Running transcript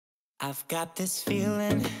I've got this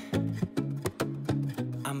feeling,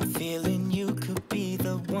 I'm feeling you could be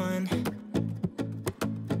the one.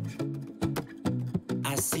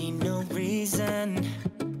 I see no reason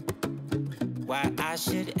why I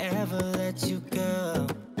should ever let you go.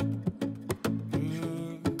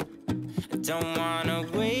 I don't wanna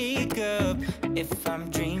wake up if I'm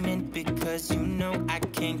dreaming, because you know I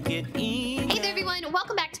can't get in. Hey there everyone,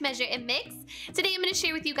 welcome back to Measure and Mix. Today I'm going to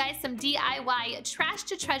share with you guys some DIY trash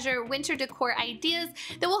to treasure winter decor ideas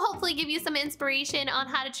that will hopefully give you some inspiration on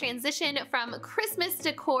how to transition from Christmas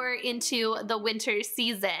decor into the winter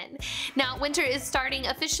season. Now winter is starting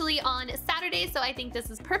officially on Saturday, so I think this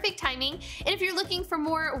is perfect timing. And if you're looking for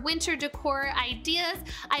more winter decor ideas,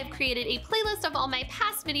 I have created a playlist of all my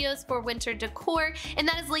past videos for winter decor, and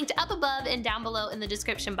that is linked up above and down below in the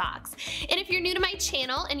description box. And if you're new to my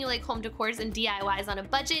channel and you like home decors and DIYs on a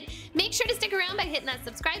budget, make sure to stick around by hitting that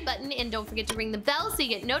subscribe button, and don't forget to ring the bell so you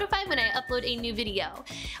get notified when I upload a new video.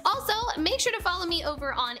 Also, make sure to follow me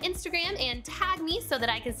over on Instagram and tag me so that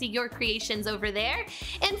I can see your creations over there.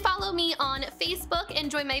 And follow me on Facebook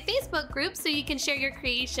and join my Facebook group so you can share your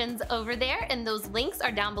creations over there, and those links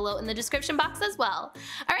are down below in the description box as well.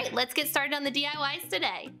 All right, let's get started on the DIYs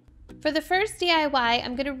today. For the first DIY,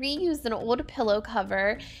 I'm going to reuse an old pillow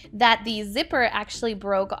cover that the zipper actually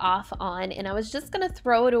broke off on, and I was just going to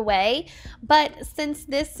throw it away. But since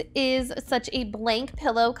this is such a blank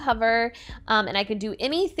pillow cover and I can do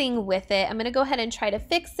anything with it, I'm going to go ahead and try to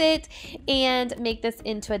fix it and make this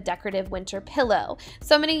into a decorative winter pillow.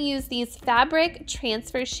 So I'm going to use these fabric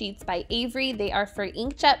transfer sheets by Avery. They are for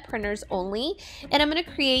inkjet printers only, and I'm going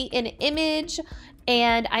to create an image,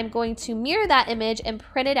 and I'm going to mirror that image and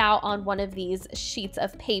print it out on one of these sheets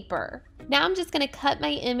of paper. Now I'm just going to cut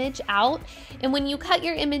my image out, and when you cut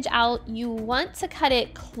your image out, you want to cut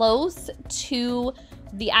it close to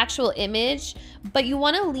the actual image, but you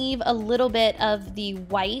want to leave a little bit of the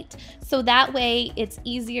white so that way it's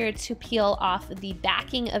easier to peel off the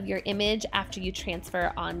backing of your image after you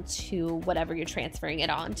transfer onto whatever you're transferring it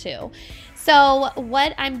onto. So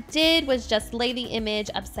what I did was just lay the image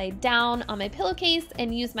upside down on my pillowcase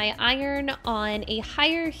and use my iron on a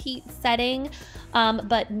higher heat setting,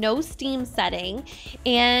 but no steam setting,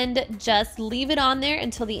 and just leave it on there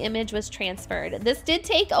until the image was transferred. This did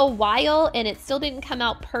take a while and it still didn't come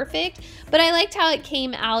out perfect, but I liked how it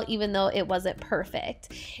came out even though it wasn't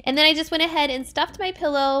perfect. And then I just went ahead and stuffed my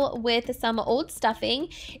pillow with some old stuffing,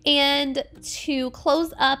 and to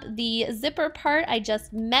close up the zipper part, I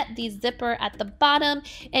just met the zipper at the bottom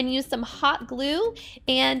and used some hot glue,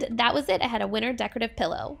 and that was it. I had a winter decorative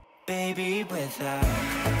pillow. Baby, without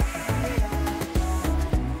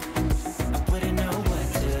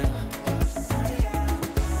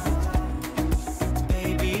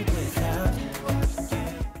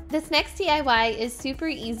This next DIY is super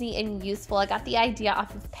easy and useful. I got the idea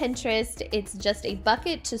off of Pinterest. It's just a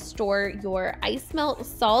bucket to store your ice melt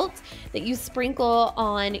salt that you sprinkle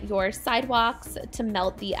on your sidewalks to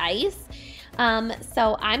melt the ice.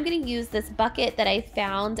 So I'm going to use this bucket that I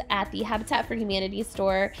found at the Habitat for Humanity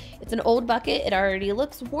store. It's an old bucket. It already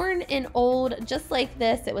looks worn and old, just like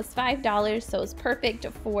this. It was $5, so it's perfect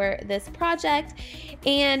for this project.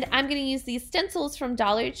 And I'm going to use these stencils from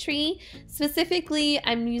Dollar Tree. Specifically,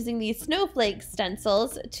 I'm using these snowflake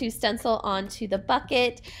stencils to stencil onto the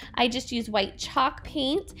bucket. I just used white chalk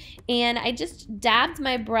paint, and I just dabbed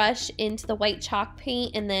my brush into the white chalk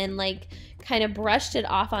paint and then kind of brushed it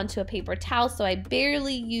off onto a paper towel, so I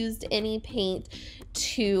barely used any paint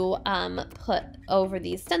to put over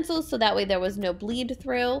these stencils, so that way there was no bleed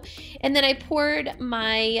through. And then I poured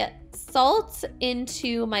my salt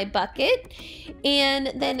into my bucket,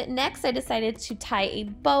 and then next I decided to tie a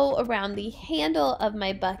bow around the handle of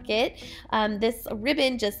my bucket. This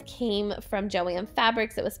ribbon just came from Joann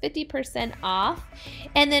Fabrics. It was 50% off.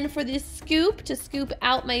 And then for the scoop, to scoop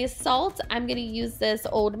out my salt, I'm going to use this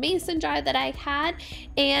old mason jar that I had,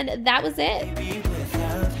 and that was it.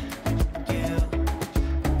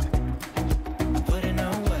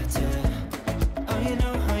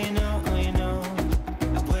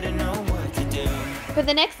 For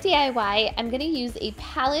the next DIY, I'm going to use a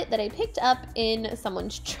palette that I picked up in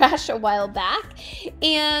someone's trash a while back,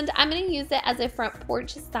 and I'm going to use it as a front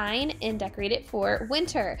porch sign and decorate it for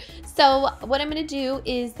winter. So what I'm going to do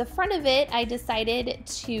is the front of it, I decided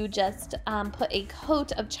to just put a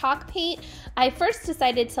coat of chalk paint. I first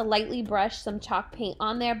decided to lightly brush some chalk paint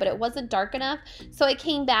on there, but it wasn't dark enough, so I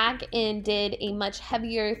came back and did a much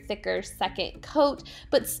heavier, thicker second coat,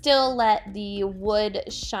 but still let the wood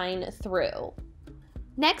shine through.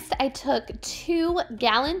 Next, I took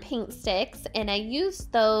 2-gallon paint sticks and I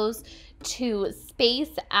used those to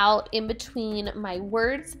space out in between my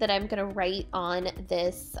words that I'm gonna write on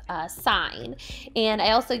this sign. And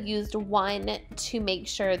I also used one to make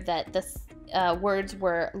sure that the words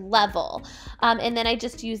were level. And then I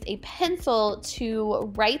just used a pencil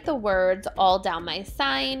to write the words all down my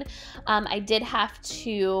sign. I did have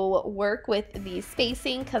to work with the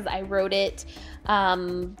spacing because I wrote it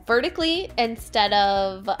vertically instead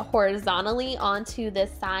of horizontally onto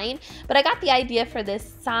this sign. But I got the idea for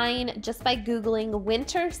this sign just by Googling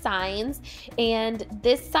winter signs, and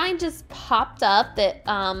this sign just popped up that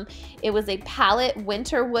it was a palette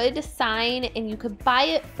winter wood sign, and you could buy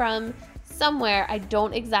it from somewhere. I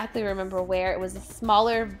don't exactly remember where. It was a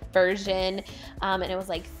smaller version, and it was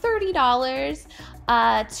like $30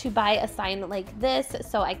 to buy a sign like this.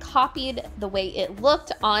 So I copied the way it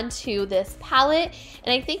looked onto this palette,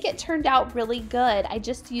 and I think it turned out really good. I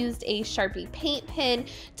just used a Sharpie paint pen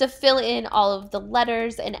to fill in all of the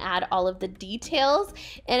letters and add all of the details,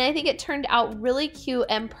 and I think it turned out really cute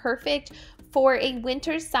and perfect for a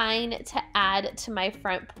winter sign to add to my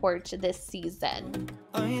front porch this season.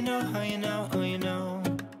 Oh, you know, oh, you know, oh, you know.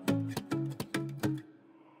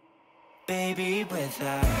 Baby,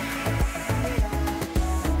 without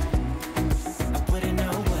I wouldn't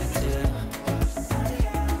know what to.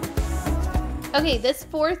 Okay, this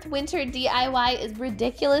fourth winter DIY is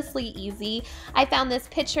ridiculously easy. I found this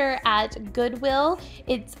picture at Goodwill.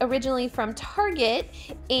 It's originally from Target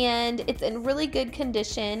and it's in really good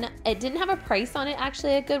condition. It didn't have a price on it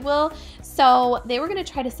actually at Goodwill, so they were gonna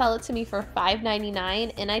try to sell it to me for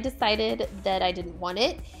 $5.99 and I decided that I didn't want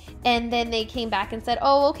it. And then they came back and said,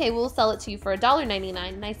 oh, okay, we'll sell it to you for $1.99.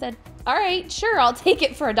 And I said, all right, sure, I'll take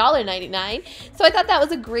it for $1.99. So I thought that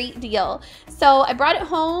was a great deal. So I brought it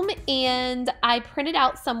home and I printed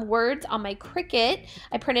out some words on my Cricut.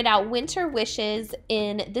 I printed out winter wishes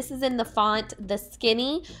this is in the font The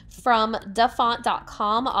Skinny from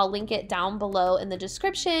dafont.com. I'll link it down below in the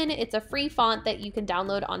description. It's a free font that you can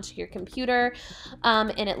download onto your computer.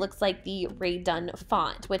 And it looks like the Ray Dunn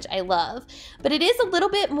font, which I love. But it is a little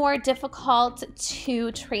bit more difficult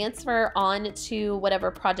to transfer onto whatever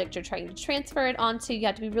project you're trying to transfer it onto. You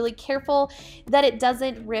have to be really careful that it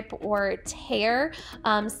doesn't rip or tear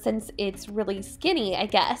since it's really skinny, I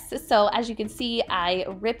guess. So as you can see, I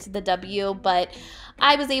ripped the W, but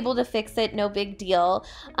I was able to fix it, no big deal.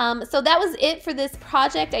 So that was it for this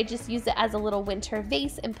project. I just used it as a little winter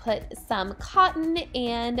vase and put some cotton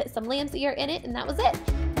and some lamb's ear in it, and that was it.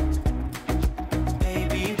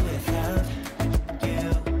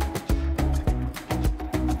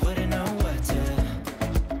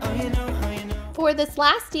 For this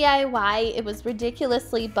last DIY, it was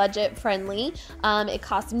ridiculously budget friendly. It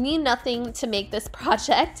cost me nothing to make this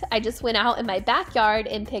project. I just went out in my backyard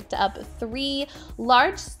and picked up 3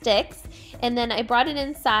 large sticks, and then I brought it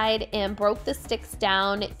inside and broke the sticks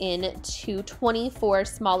down into 24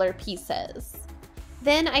 smaller pieces.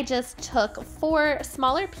 Then I just took 4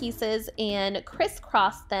 smaller pieces and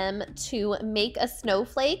crisscrossed them to make a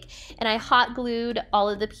snowflake, and I hot glued all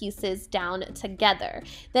of the pieces down together.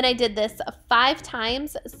 Then I did this 5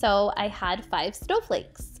 times, so I had 5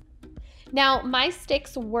 snowflakes. Now, my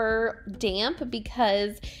sticks were damp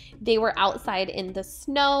because they were outside in the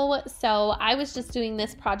snow, so I was just doing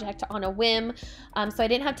this project on a whim, so I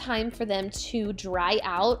didn't have time for them to dry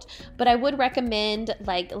out, but I would recommend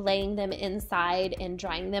like laying them inside and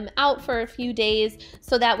drying them out for a few days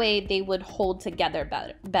so that way they would hold together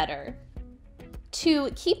better.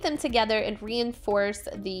 To keep them together and reinforce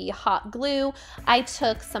the hot glue, I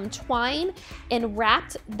took some twine and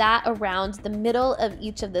wrapped that around the middle of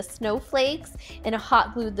each of the snowflakes and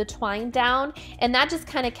hot glued the twine down, and that just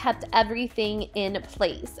kind of kept everything in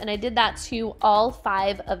place. And I did that to all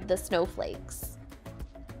 5 of the snowflakes.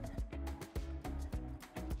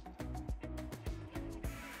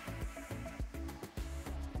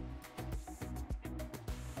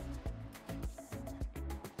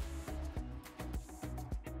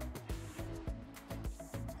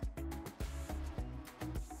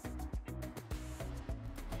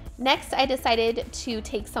 Next, I decided to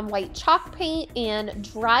take some white chalk paint and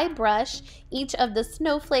dry brush each of the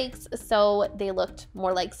snowflakes so they looked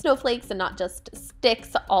more like snowflakes and not just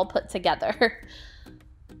sticks all put together.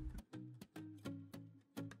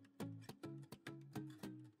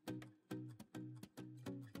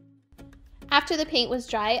 After the paint was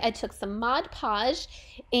dry, I took some Mod Podge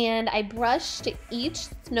and I brushed each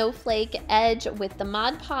snowflake edge with the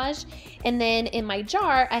Mod Podge, and then in my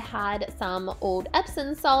jar I had some old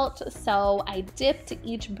Epsom salt, so I dipped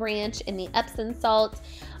each branch in the Epsom salt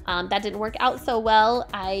That didn't work out so well.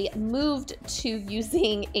 I moved to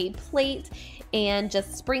using a plate and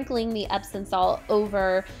just sprinkling the Epsom salt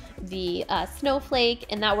over the snowflake,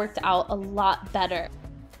 and that worked out a lot better.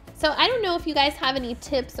 So I don't know if you guys have any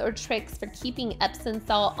tips or tricks for keeping Epsom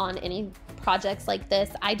salt on any projects like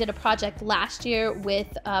this. I did a project last year with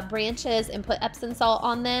branches and put Epsom salt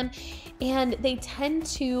on them, and they tend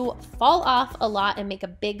to fall off a lot and make a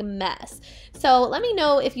big mess. So let me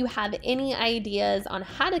know if you have any ideas on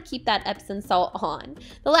how to keep that Epsom salt on.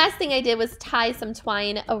 The last thing I did was tie some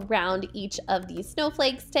twine around each of these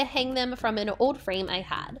snowflakes to hang them from an old frame I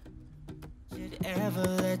had. Should ever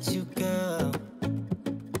let you go.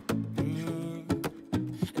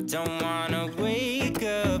 Don't wanna wake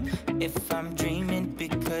up if I'm dreaming,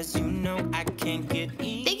 because you know I can't get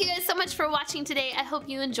in. Thank you guys so much for watching today. I hope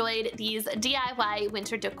you enjoyed these DIY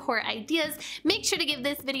winter decor ideas. Make sure to give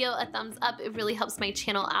this video a thumbs up. It really helps my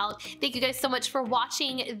channel out. Thank you guys so much for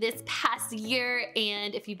watching this past year,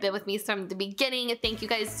 and if you've been with me from the beginning, thank you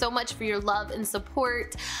guys so much for your love and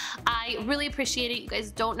support. I really appreciate it. You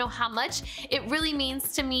guys don't know how much it really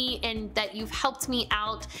means to me, and that you've helped me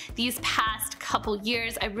out these past couple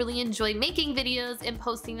years. I really enjoy making videos and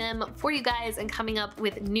posting them for you guys and coming up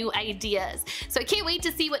with new ideas. So I can't wait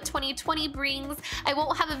to see what 2020 brings. I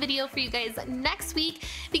won't have a video for you guys next week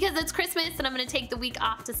because it's Christmas and I'm gonna take the week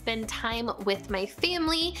off to spend time with my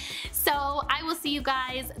family. So I will see you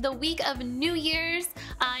guys the week of New Year's.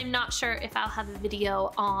 I'm not sure if I'll have a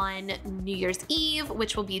video on New Year's Eve,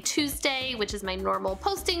 which will be Tuesday, which is my normal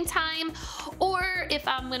posting time, or if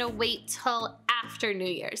I'm gonna wait till after New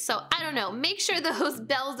Year's. So I don't know. Make sure those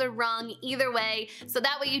bells are rung either way, so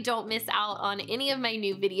that way you don't miss out on any of my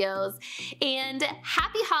new videos. And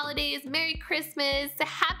happy holidays, Merry Christmas,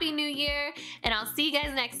 Happy New Year, and I'll see you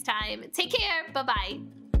guys next time. Take care. Bye-bye.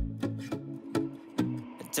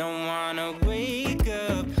 Don't wanna wake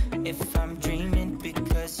up if I'm dreaming,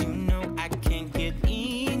 because you know I